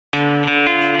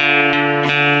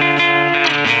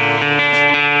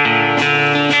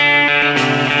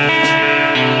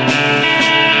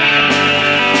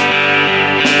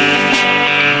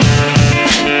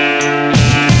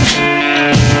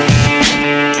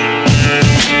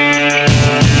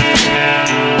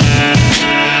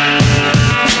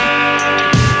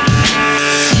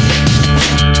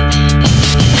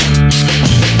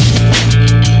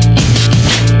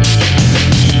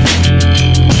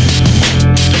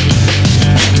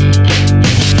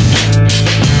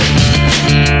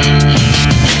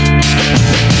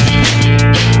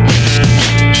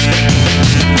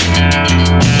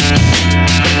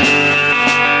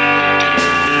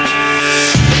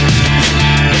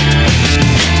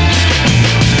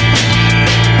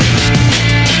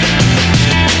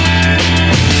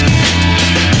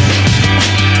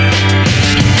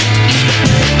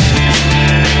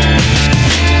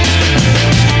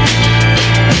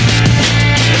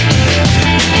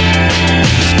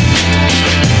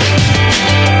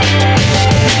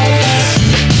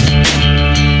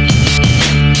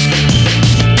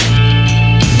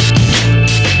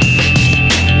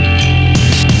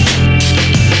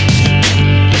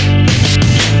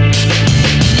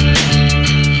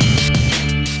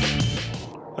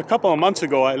couple of months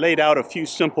ago, I laid out a few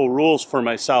simple rules for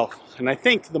myself, and I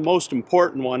think the most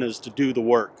important one is to do the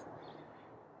work.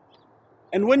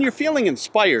 And when you're feeling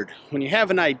inspired, when you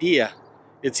have an idea,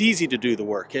 it's easy to do the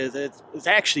work. It's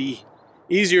actually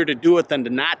easier to do it than to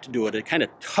not to do it. It kind of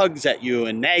tugs at you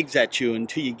and nags at you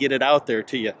until you get it out there,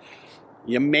 till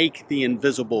you make the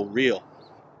invisible real.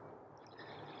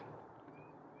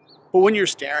 But when you're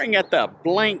staring at the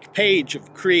blank page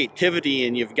of creativity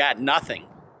and you've got nothing,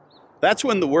 that's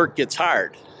when the work gets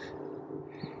hard.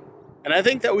 And I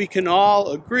think that we can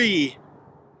all agree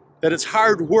that it's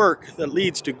hard work that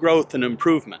leads to growth and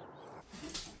improvement.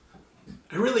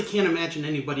 I really can't imagine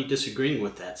anybody disagreeing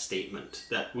with that statement,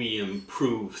 that we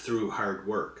improve through hard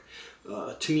work.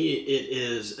 To me, it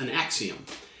is an axiom.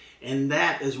 And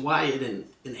that is why it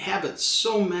inhabits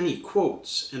so many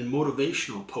quotes and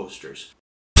motivational posters.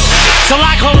 Till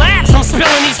I collapse, I'm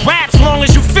spilling these raps long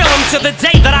as you feel them. To the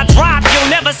day that I drop, you'll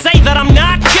never say that I'm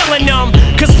not killing them.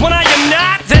 Cause when I am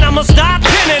not, then I'ma stop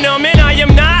pinning them. And I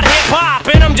am not hip-hop,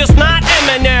 and I'm just not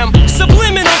Eminem.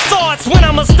 Subliminal thoughts when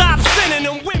I'ma stop sending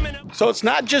them women. So it's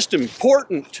not just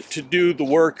important to do the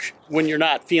work when you're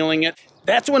not feeling it.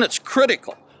 That's when it's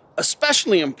critical.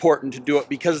 Especially important to do it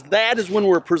because that is when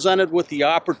we're presented with the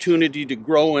opportunity to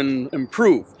grow and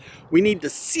improve. We need to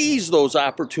seize those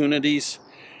opportunities.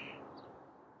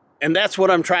 And that's what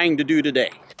I'm trying to do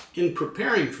today. In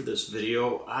preparing for this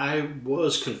video, I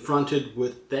was confronted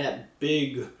with that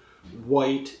big,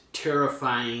 white,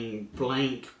 terrifying,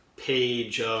 blank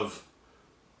page of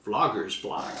vlogger's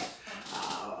blog.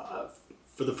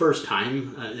 For the first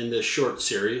time in this short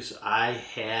series, I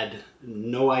had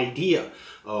no idea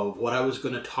of what I was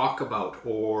going to talk about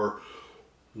or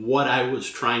what I was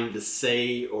trying to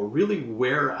say or really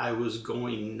where I was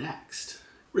going next.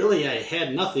 Really, I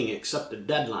had nothing except a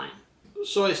deadline.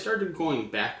 So I started going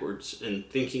backwards and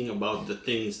thinking about the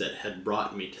things that had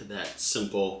brought me to that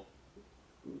simple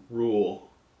rule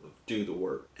of do the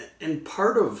work. And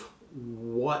part of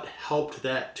what helped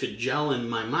that to gel in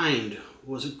my mind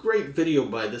was a great video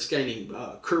by this guy named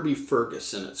Kirby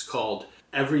Ferguson. It's called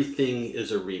Everything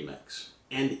is a Remix.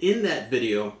 And in that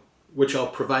video, which I'll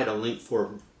provide a link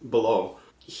for below,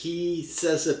 he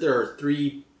says that there are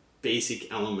three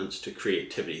basic elements to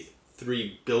creativity,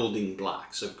 three building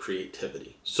blocks of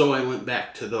creativity. So I went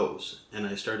back to those and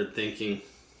I started thinking,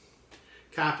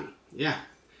 copy, yeah,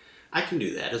 I can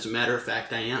do that. As a matter of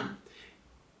fact, I am.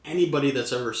 Anybody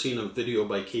that's ever seen a video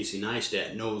by Casey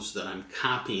Neistat knows that I'm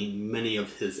copying many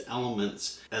of his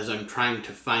elements as I'm trying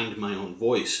to find my own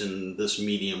voice in this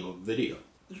medium of video.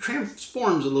 The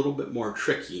transform's a little bit more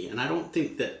tricky, and I don't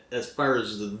think that as far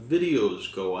as the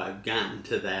videos go, I've gotten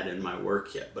to that in my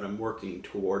work yet, but I'm working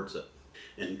towards it.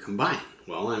 And combine,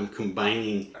 well, I'm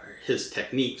combining his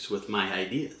techniques with my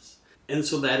ideas. And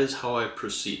so that is how I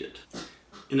proceeded.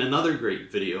 In another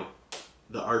great video,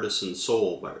 The Artisan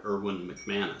Soul by Erwin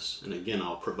McManus, and again,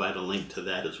 I'll provide a link to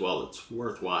that as well. It's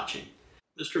worth watching.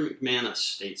 Mr. McManus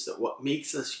states that what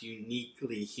makes us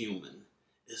uniquely human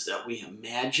is that we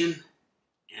imagine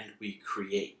and we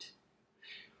create.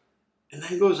 And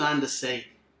then goes on to say,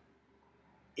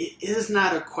 it is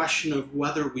not a question of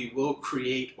whether we will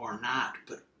create or not,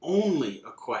 but only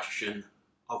a question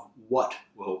of what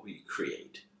will we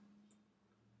create.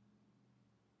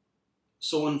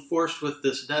 So when forced with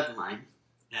this deadline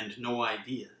and no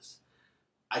ideas,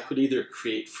 I could either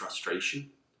create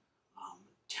frustration,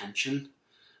 tension,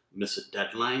 miss a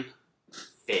deadline,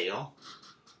 fail,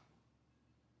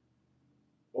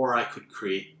 or I could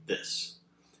create this.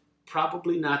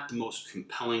 Probably not the most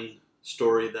compelling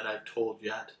story that I've told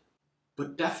yet,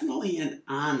 but definitely an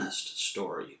honest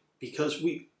story, because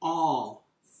we all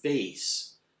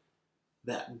face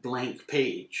that blank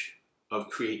page of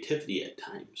creativity at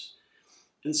times.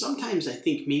 And sometimes I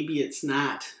think maybe it's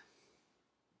not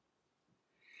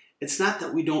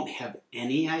that we don't have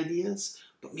any ideas,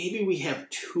 but maybe we have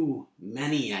too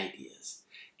many ideas,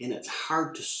 and it's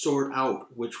hard to sort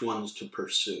out which ones to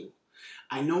pursue.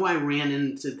 I know I ran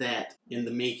into that in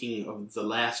the making of the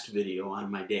last video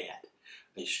on my dad.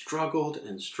 I struggled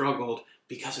and struggled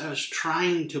because I was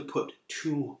trying to put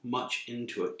too much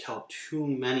into it, tell too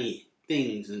many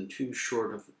things in too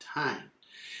short of a time.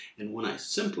 And when I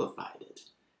simplified it,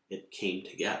 it came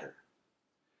together.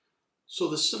 So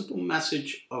the simple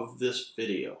message of this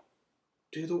video,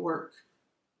 do the work.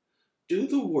 Do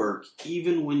the work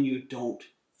even when you don't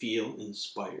feel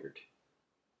inspired.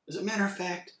 As a matter of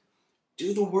fact,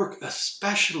 do the work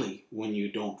especially when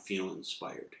you don't feel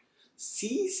inspired.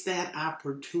 Seize that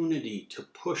opportunity to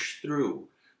push through,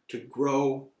 to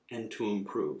grow, and to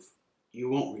improve. You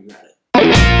won't regret it.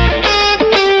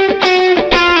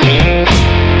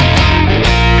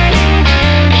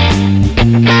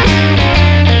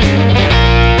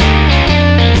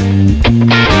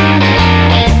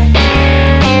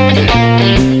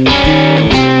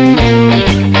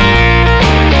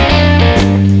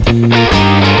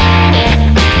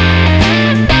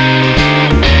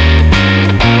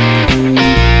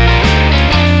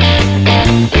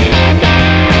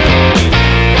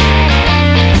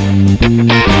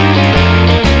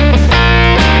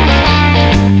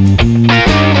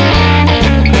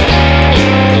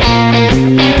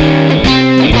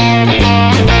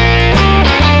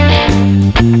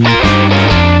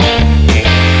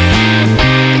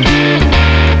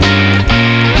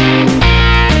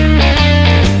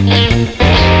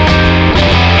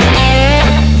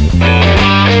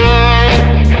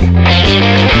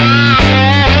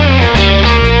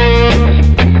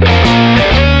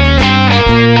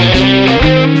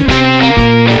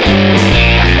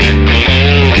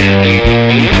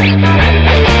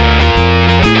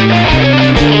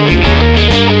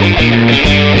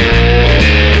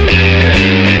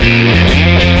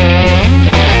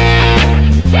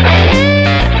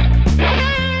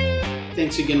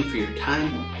 thanks again for your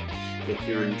time. If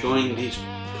you're enjoying these,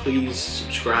 please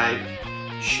subscribe,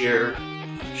 share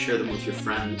them with your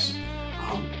friends,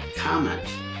 comment.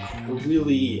 I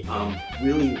really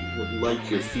would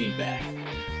like your feedback.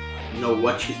 Know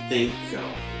what you think,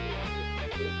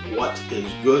 what is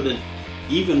good, and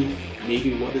even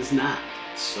maybe what is not.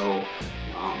 So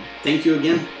thank you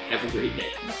again. Have a great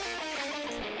day.